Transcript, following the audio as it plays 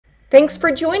Thanks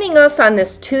for joining us on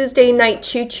this Tuesday night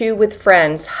choo-choo with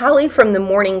friends. Holly from the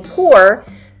Morning Pour,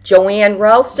 Joanne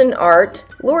Ralstin Art,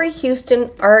 Lori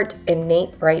Houston Art, and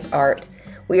Nate Bright Art.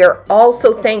 We are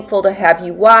also thankful to have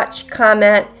you watch,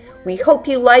 comment. We hope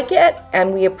you like it,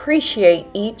 and we appreciate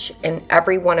each and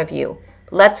every one of you.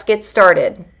 Let's get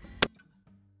started.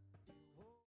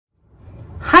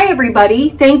 Hi everybody,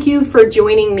 thank you for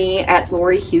joining me at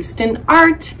Lori Houston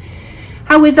Art.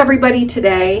 How is everybody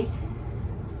today?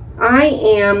 I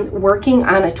am working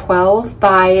on a 12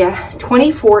 by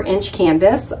 24 inch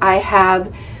canvas. I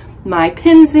have my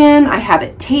pins in, I have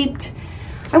it taped.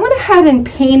 I went ahead and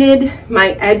painted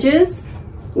my edges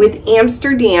with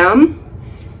Amsterdam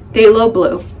Phthalo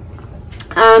Blue.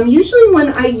 Usually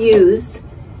when I use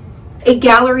a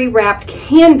gallery wrapped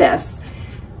canvas,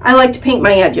 I like to paint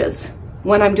my edges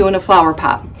when I'm doing a flower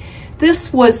pot.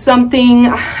 This was something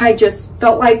I just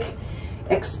felt like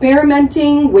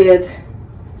experimenting with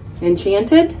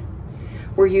Enchanted.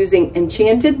 We're using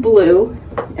Enchanted Blue,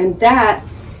 and that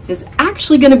is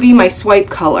actually going to be my swipe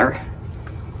color.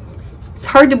 It's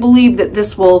hard to believe that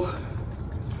this will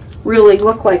really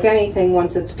look like anything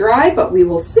once it's dry, but we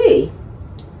will see.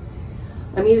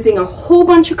 I'm using a whole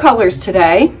bunch of colors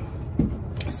today.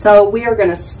 So we are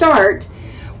going to start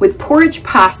with Porridge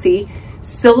Posse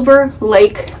Silver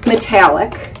Lake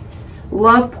Metallic.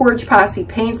 Love Porridge Posse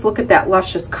paints. Look at that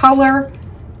luscious color.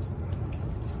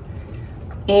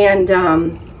 And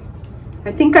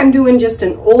I think I'm doing just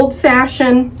an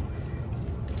old-fashioned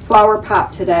flower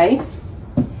pot today.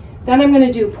 Then I'm going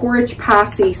to do Porridge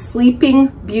Posse Sleeping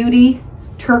Beauty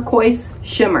Turquoise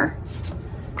Shimmer.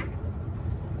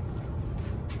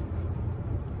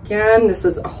 Again, this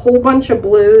is a whole bunch of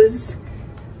blues.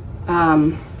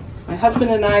 My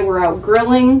husband and I were out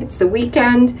grilling. It's the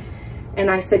weekend. And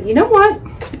I said, you know what?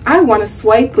 I want to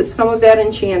swipe with some of that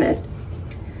Enchanted.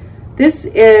 This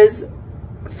is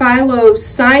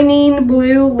Phthalo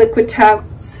Blue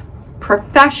Liquitex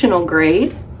Professional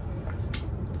Grade.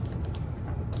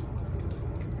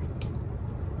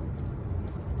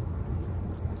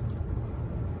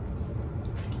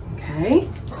 Okay.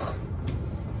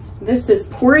 This is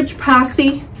Porridge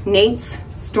Posse Nate's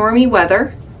Stormy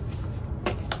Weather.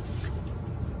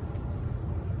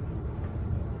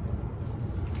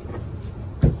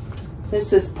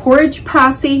 This is Porridge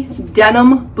Posse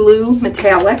Denim Blue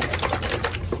Metallic.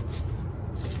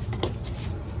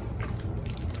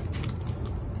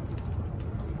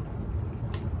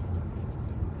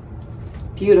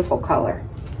 Beautiful color.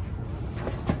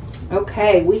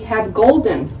 Okay, we have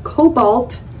Golden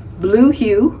Cobalt Blue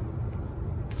Hue.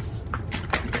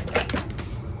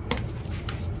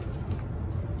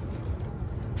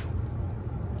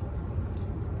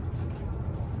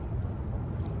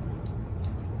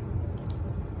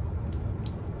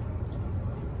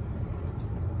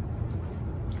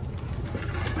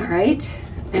 All right,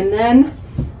 and then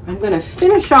I'm going to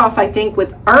finish off, I think,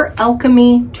 with Art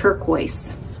Alchemy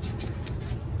Turquoise.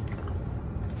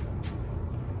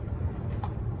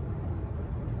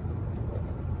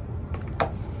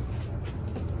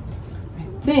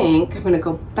 I think I'm going to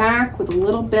go back with a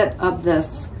little bit of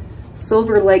this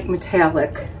Silver Lake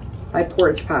Metallic by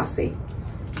Porridge Posse.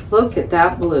 Look at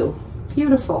that blue.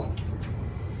 Beautiful.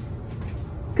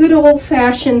 Good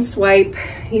old-fashioned swipe.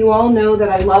 You all know that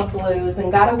I love blues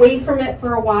and got away from it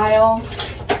for a while.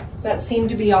 That seemed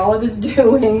to be all I was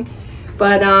doing.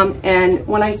 But, and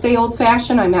when I say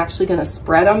old-fashioned, I'm actually going to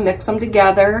spread them, mix them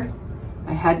together.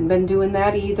 I hadn't been doing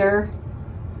that either.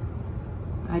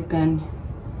 I'd been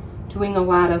doing a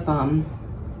lot of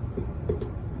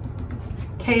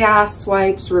chaos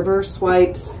swipes, reverse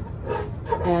swipes,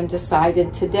 and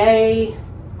decided today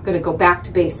I'm going to go back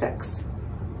to basics.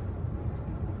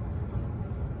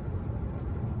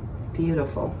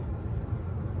 Beautiful.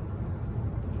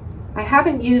 I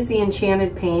haven't used the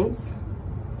Enchanted paints,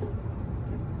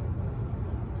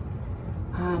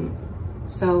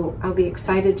 so I'll be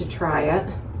excited to try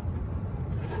it.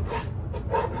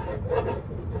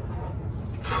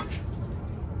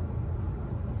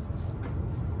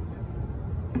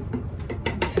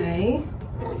 Okay.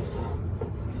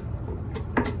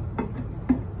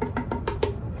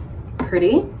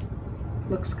 Pretty.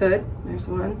 Looks good. There's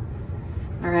one.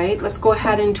 All right, let's go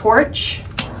ahead and torch.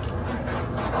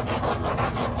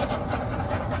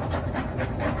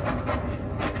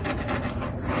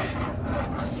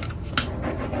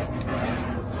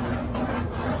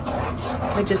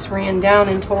 I just ran down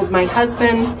and told my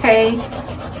husband, hey,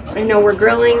 I know we're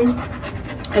grilling.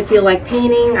 I feel like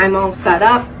painting. I'm all set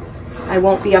up. I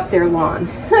won't be up there long.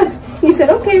 He said,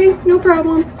 okay, no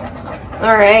problem.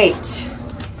 All right.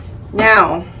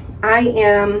 Now, I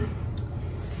am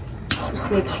Just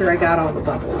make sure I got all the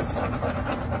bubbles.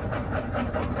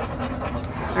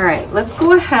 All right, let's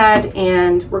go ahead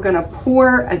and we're gonna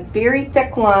pour a very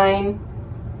thick line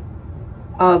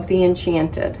of the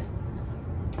Enchanted.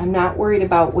 I'm not worried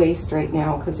about waste right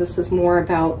now because this is more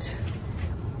about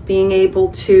being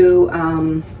able to,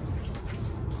 I'm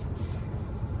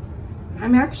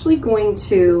actually going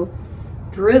to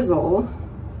drizzle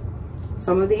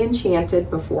some of the Enchanted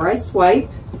before I swipe.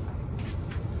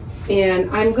 And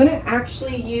I'm gonna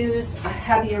actually use a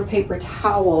heavier paper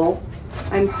towel.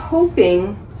 I'm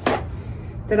hoping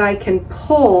that I can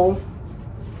pull,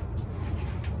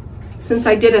 since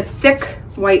I did a thick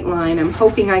white line, I'm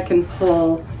hoping I can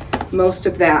pull most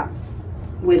of that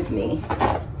with me.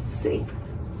 Let's see.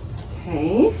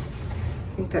 Okay, I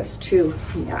think that's two,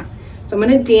 yeah. So I'm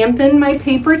gonna dampen my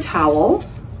paper towel.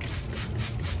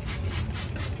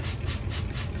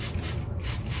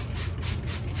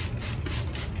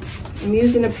 I'm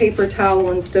using a paper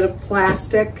towel instead of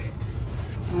plastic.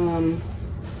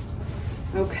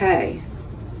 Okay,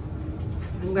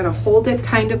 I'm gonna hold it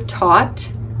kind of taut,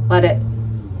 let it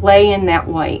lay in that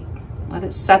white. Let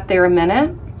it set there a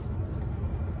minute.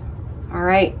 All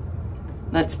right,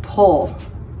 let's pull.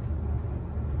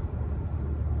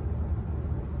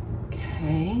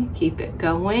 Okay, keep it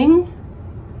going.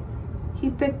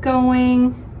 Keep it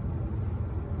going.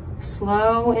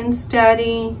 Slow and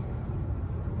steady.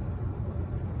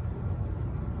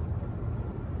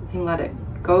 And let it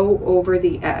go over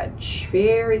the edge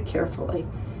very carefully.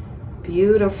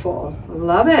 Beautiful,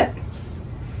 love it.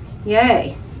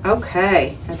 Yay,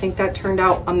 okay. I think that turned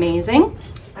out amazing.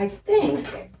 I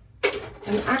think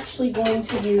I'm actually going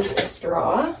to use a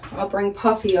straw. I'll bring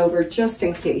Puffy over just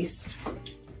in case.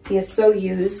 He is so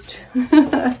used.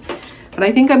 But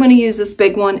I think I'm gonna use this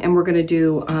big one and we're gonna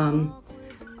do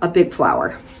a big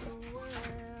flower.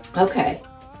 Okay,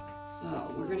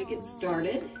 so we're gonna get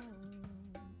started.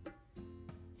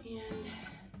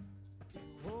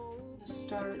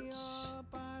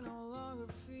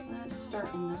 Let's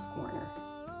start in this corner.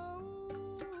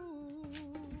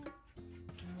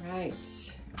 All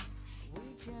right,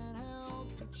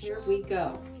 here we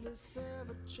go.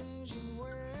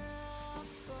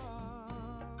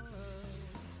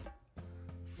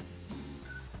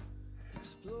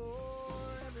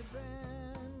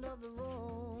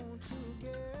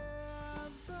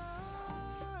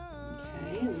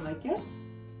 Okay, I like it.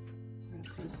 I'm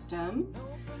gonna put a stem.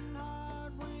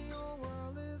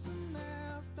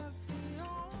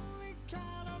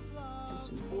 Just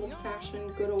an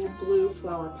old-fashioned, good old blue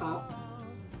flower pot,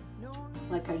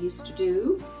 like I used to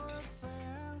do.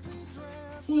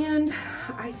 And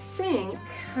I think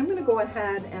I'm gonna go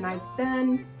ahead, and I've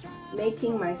been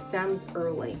making my stems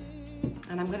early,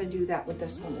 and I'm gonna do that with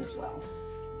this one as well.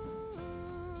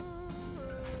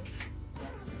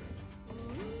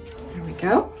 There we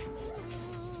go.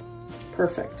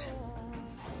 Perfect.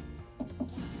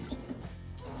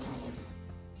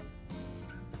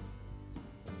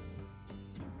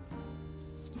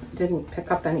 Didn't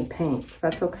pick up any paint,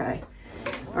 that's okay.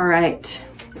 All right,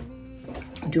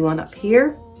 do one up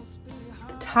here at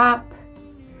the top.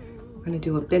 We're gonna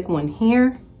do a big one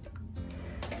here.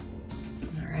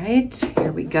 All right,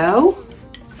 here we go.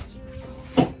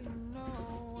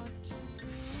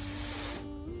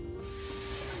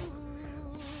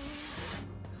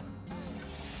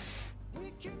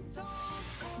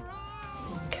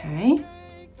 Okay,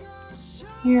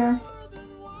 here.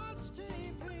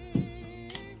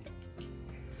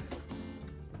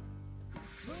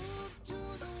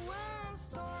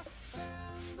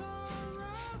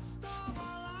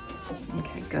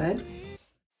 Okay, good.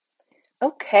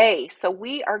 Okay, so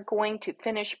we are going to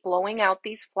finish blowing out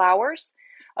these flowers.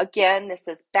 Again, this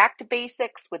is back to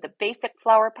basics with a basic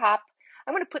flower pop.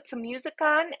 I'm going to put some music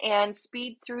on and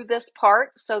speed through this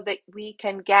part so that we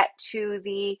can get to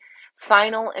the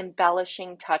final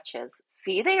embellishing touches.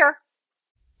 See you there.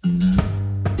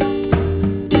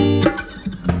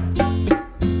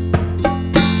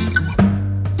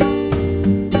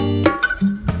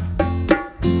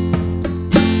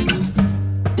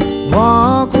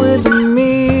 Walk with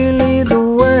me, lead the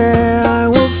way, I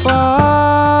will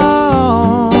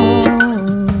follow.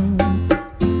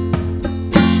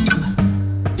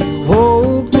 You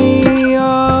woke me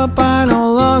up, I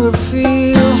no longer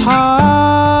feel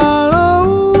hollow.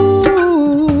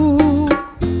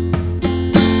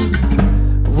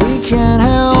 We can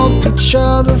help each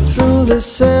other through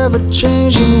this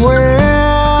ever-changing weather.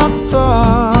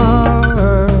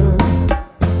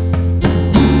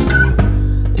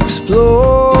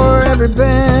 Explore every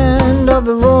bend of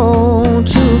the road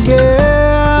together.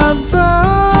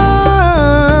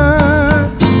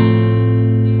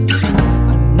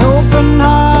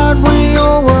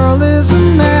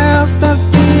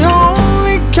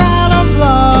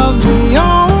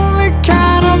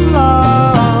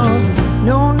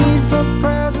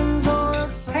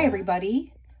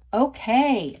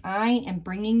 Okay, I am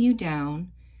bringing you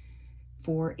down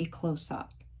for a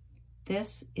close-up.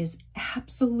 This is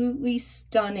absolutely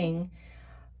stunning.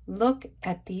 Look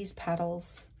at these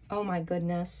petals. Oh my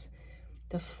goodness.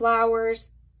 The flowers,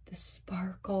 the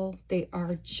sparkle, they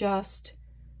are just,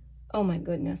 oh my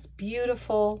goodness,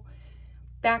 beautiful.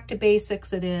 Back to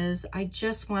basics it is. I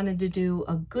just wanted to do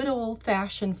a good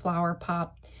old-fashioned flower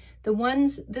pop. The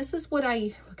ones, this is what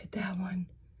look at that one.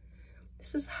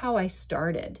 This is how I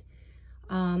started.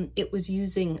 It was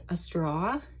using a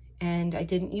straw, and I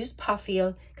didn't use puffy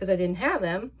because I didn't have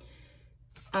them.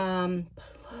 But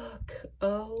look,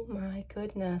 oh my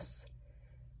goodness.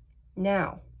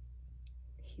 Now,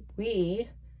 we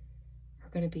are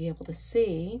going to be able to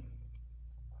see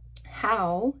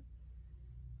how,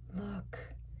 look,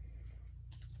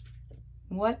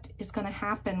 what is going to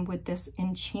happen with this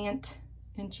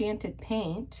enchanted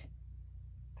paint.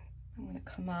 I'm going to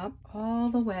come up all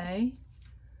the way.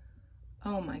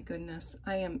 Oh my goodness,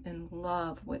 I am in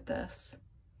love with this.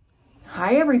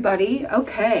 Hi everybody.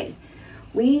 Okay,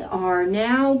 we are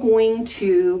now going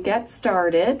to get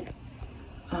started.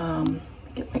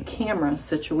 Get my camera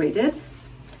situated.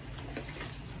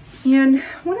 And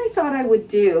what I thought I would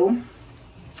do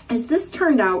is, this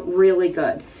turned out really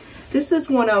good. This is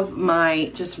one of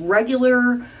my just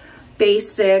regular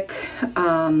basic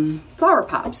flower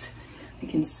pops. You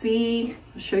can see,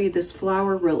 I'll show you this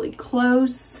flower really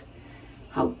close,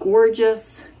 how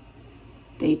gorgeous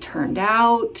they turned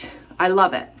out. I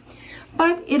love it,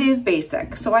 but it is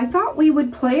basic. So I thought we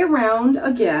would play around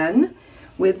again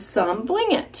with some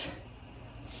Bling It.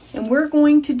 And we're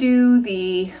going to do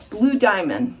the blue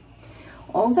diamond.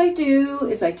 All I do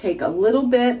is I take a little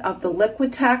bit of the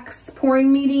Liquitex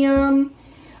pouring medium.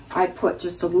 I put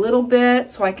just a little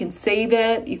bit so I can save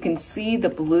it. You can see the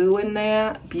blue in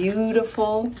that,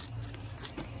 beautiful.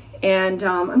 And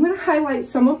I'm gonna highlight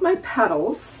some of my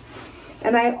petals.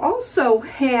 And I also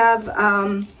have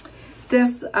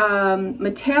this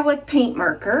metallic paint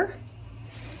marker.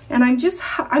 And I'm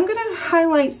gonna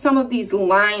highlight some of these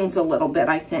lines a little bit,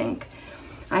 I think.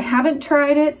 I haven't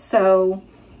tried it, so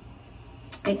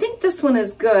I think this one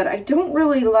is good. I don't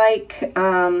really like,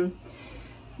 I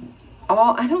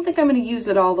don't think I'm gonna use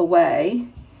it all the way.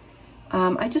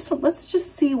 Let's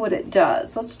just see what it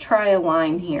does. Let's try a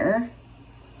line here.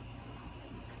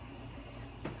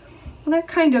 Well, that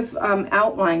kind of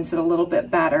outlines it a little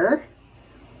bit better.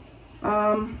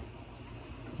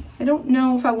 I don't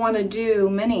know if I want to do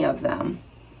many of them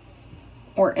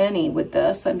or any with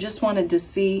this. I just wanted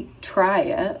to try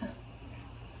it.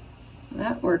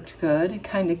 That worked good.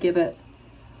 Kind of give it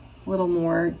a little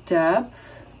more depth.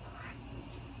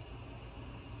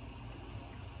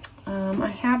 I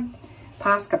have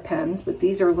Posca pens, but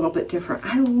these are a little bit different.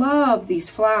 I love these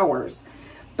flowers,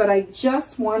 but I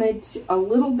just wanted a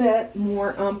little bit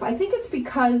more oomph. I think it's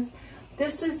because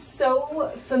this is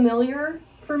so familiar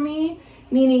for me,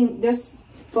 meaning this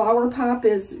flower pop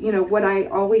is, you know, what I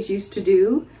always used to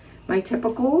do, my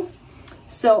typical.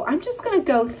 So I'm just gonna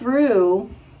go through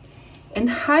and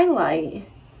highlight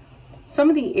some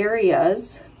of the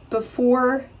areas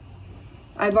before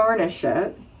I varnish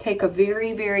it. Take a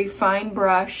very, very fine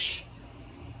brush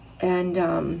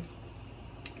and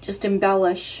just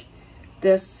embellish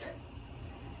this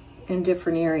in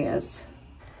different areas.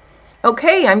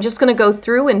 Okay, I'm just gonna go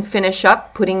through and finish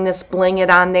up putting this Bling It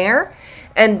on there.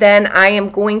 And then I am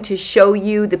going to show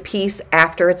you the piece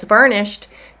after it's varnished.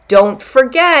 Don't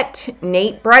forget,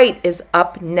 Nate Bright is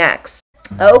up next.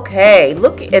 Okay,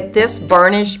 look at this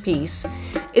varnish piece.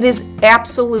 It is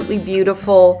absolutely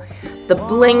beautiful. The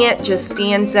Bling It just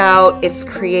stands out. It's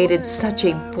created such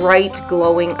a bright,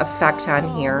 glowing effect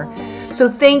on here. So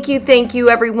thank you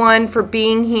everyone for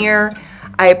being here.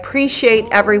 I appreciate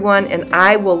everyone, and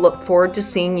I will look forward to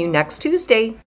seeing you next Tuesday.